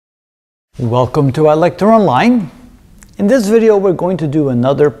Welcome to iLecture Online. In this video we're going to do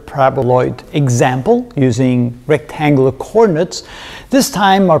another paraboloid example using rectangular coordinates. This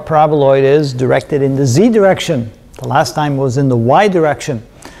time our paraboloid is directed in the z direction. The last time was in the y direction.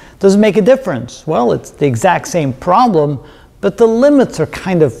 Does it make a difference? Well, it's the exact same problem, but the limits are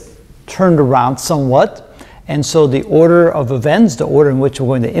kind of turned around somewhat, and so the order of events, the order in which we're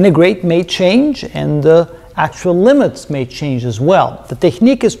going to integrate, may change, and the actual limits may change as well. The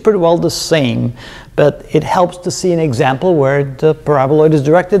technique is pretty well the same, but it helps to see an example where the paraboloid is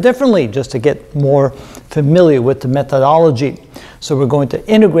directed differently, just to get more familiar with the methodology. So we're going to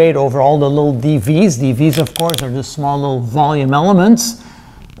integrate over all the little dv's. Dv's, of course, are just small little volume elements,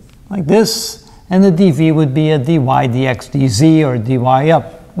 like this, and the dv would be a dy, dx, dz, or dy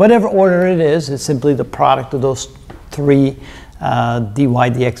up. Whatever order it is, it's simply the product of those three dy,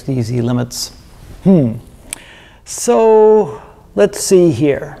 dx, dz limits. So let's see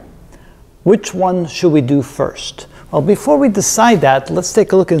here. Which one should we do first? Well, before we decide that, let's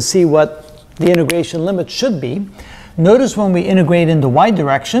take a look and see what the integration limit should be. Notice when we integrate in the y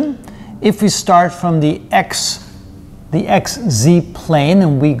direction, if we start from the xz plane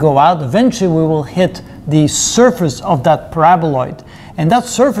and we go out, eventually we will hit the surface of that paraboloid. And that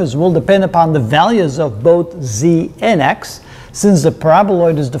surface will depend upon the values of both z and x. Since the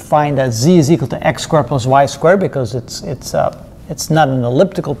paraboloid is defined as z is equal to x squared plus y squared, because it's not an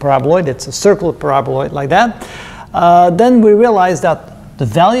elliptical paraboloid, it's a circular paraboloid like that, then we realize that the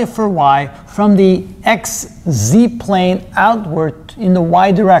value for y from the xz plane outward in the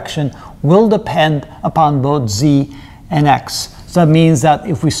y direction will depend upon both z and x. So that means that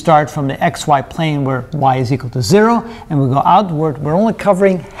if we start from the xy plane where y is equal to 0 and we go outward, we're only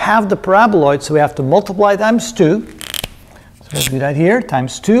covering half the paraboloid, so we have to multiply times 2. So we'll do that here,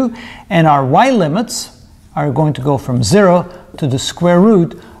 times 2, and our y limits are going to go from 0 to the square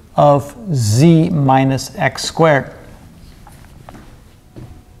root of z minus x squared.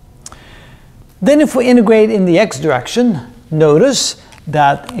 Then if we integrate in the x direction, notice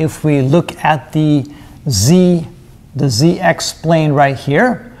that if we look at the zx plane right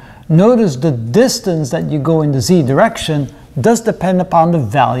here, notice the distance that you go in the z direction does depend upon the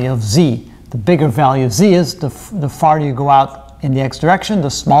value of z. The bigger value z is, the farther you go out in the x direction, the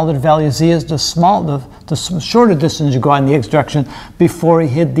smaller the value z is, the shorter distance you go out in the x direction before you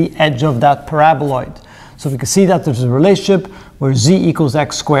hit the edge of that paraboloid. So we can see that there's a relationship where z equals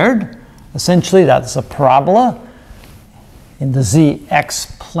x squared. Essentially that's a parabola in the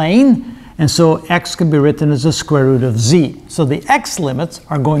zx plane, and so x can be written as the square root of z. So the x limits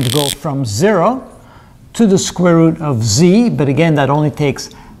are going to go from 0 to the square root of z, but again that only takes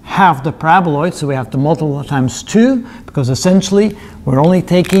half the paraboloid, so we have to multiply times 2, because essentially we're only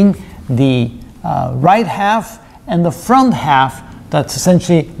taking the right half and the front half. That's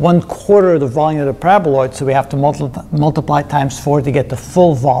essentially 1/4 of the volume of the paraboloid, so we have to multiply times 4 to get the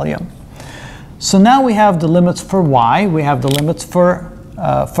full volume. So now we have the limits for y, we have the limits for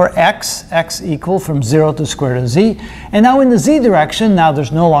x equal from 0 to the square root of z. And now in the z direction, now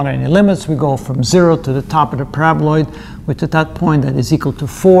there's no longer any limits. We go from 0 to the top of the paraboloid, which at that point that is equal to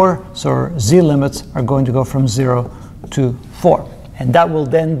 4. So our z limits are going to go from 0 to 4. And that will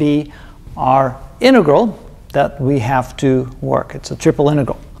then be our integral that we have to work. It's a triple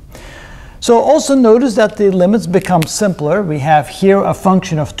integral. So also notice that the limits become simpler. We have here a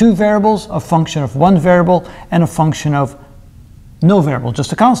function of 2 variables, a function of 1 variable, and a function of no variable,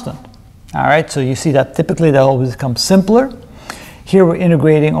 just a constant. All right, so you see that typically that always becomes simpler. Here we're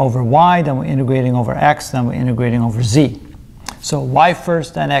integrating over y, then we're integrating over x, then we're integrating over z. So y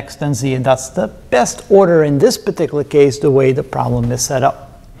first, then x, then z, and that's the best order in this particular case, the way the problem is set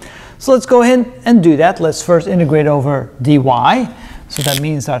up. So let's go ahead and do that. Let's first integrate over dy. So that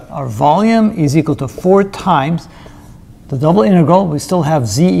means that our volume is equal to 4 times the double integral. We still have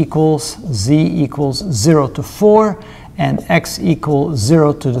z equals 0 to 4, and x equals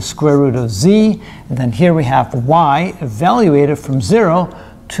 0 to the square root of z. And then here we have y evaluated from 0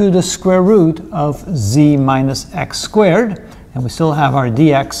 to the square root of z minus x squared. And we still have our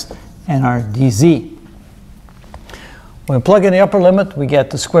dx and our dz. When we plug in the upper limit, we get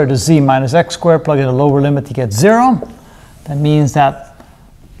the square root of z minus x squared. Plug in the lower limit, you get 0. That means that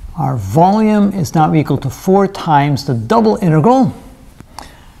our volume is now equal to 4 times the double integral.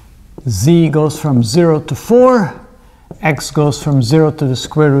 Z goes from 0 to 4. X goes from 0 to the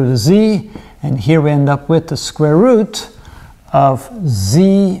square root of z, and here we end up with the square root of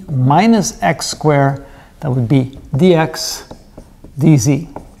z minus x squared. That would be dx dz.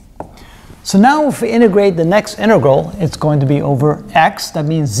 So now if we integrate the next integral, it's going to be over x. That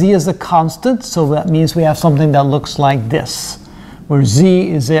means z is a constant, so that means we have something that looks like this. where z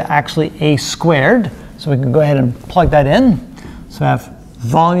is actually a squared. So we can go ahead and plug that in. So I have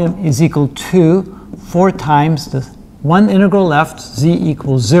volume is equal to 4 times the one integral left, z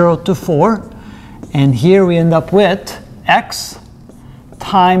equals 0 to 4. And here we end up with x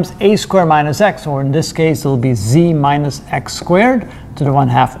times a squared minus x, or in this case it'll be z minus x squared to the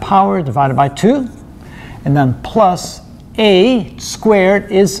 1/2 power divided by 2. And then plus a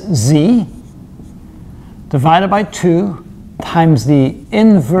squared is z divided by 2 times the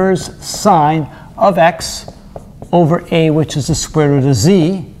inverse sine of x over a, which is the square root of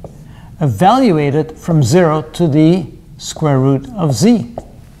z, evaluated from 0 to the square root of z.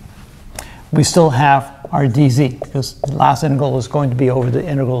 We still have our dz, because the last integral is going to be over the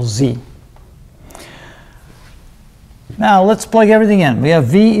integral z. Now let's plug everything in. We have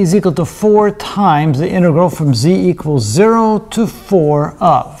v is equal to 4 times the integral from z equals 0 to 4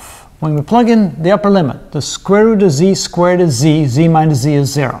 of, when we plug in the upper limit, the square root of z squared is z, z minus z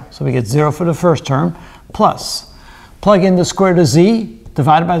is 0. So we get 0 for the first term, plus, plug in the square root of z,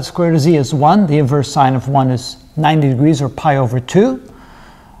 divided by the square root of z is 1. The inverse sine of 1 is 90 degrees, or pi over 2.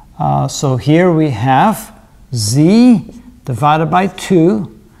 So here we have z divided by 2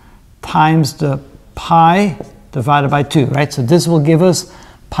 times the pi divided by 2, right? So this will give us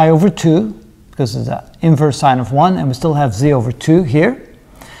pi over 2, because it's the inverse sine of 1, and we still have z over 2 here.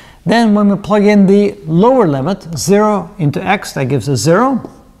 Then when we plug in the lower limit, 0 into x, that gives us 0.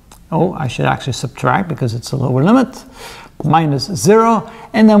 Oh, I should actually subtract because it's a lower limit. Minus 0.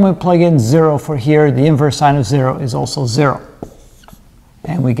 And then we plug in 0 for here. The inverse sine of 0 is also 0.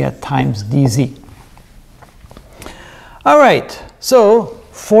 And we get times dz. All right, so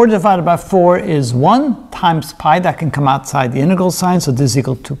 4 divided by 4 is 1 times pi. That can come outside the integral sign. So this is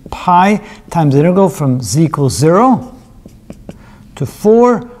equal to pi times the integral from z equals 0 to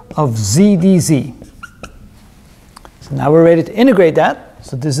 4 of z dz. So now we're ready to integrate that.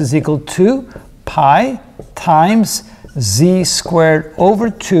 So this is equal to pi times z squared over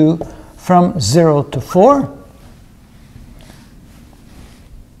 2 from 0 to 4.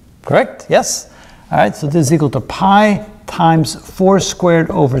 Correct? Yes? All right, so this is equal to pi times 4 squared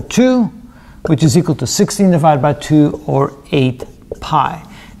over 2, which is equal to 16 divided by 2, or 8 pi.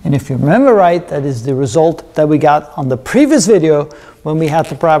 And if you remember right, that is the result that we got on the previous video when we had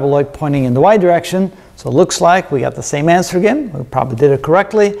the paraboloid pointing in the y direction. So it looks like we got the same answer again. We probably did it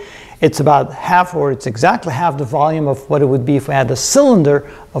correctly. It's about half, or it's exactly half the volume of what it would be if we had a cylinder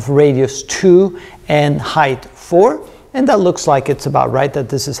of radius 2 and height 4. And that looks like it's about right, that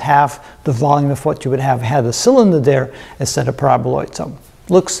this is half the volume of what you would have had a cylinder there instead of paraboloid. So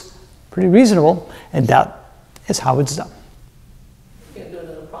looks pretty reasonable, and that is how it's done. You can do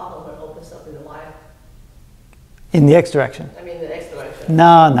another problem where it opens up in the y. In the x direction. I mean the x direction.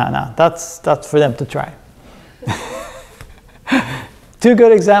 No. That's for them to try. 2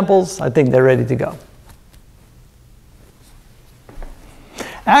 good examples. I think they're ready to go.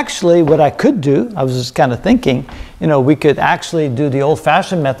 Actually, what I could do, I was just kind of thinking, we could actually do the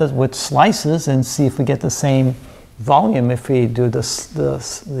old-fashioned method with slices and see if we get the same volume if we do the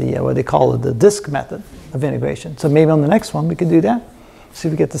what they call it, the disk method of integration. So maybe on the next one we could do that, see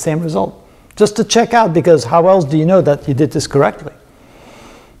if we get the same result. Just to check out, because how else do you know that you did this correctly?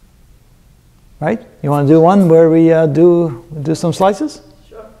 Right? You want to do one where we do some slices?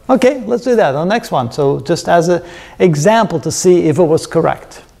 Sure. Okay, let's do that on the next one. So just as an example to see if it was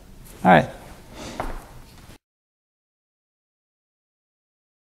correct. All right.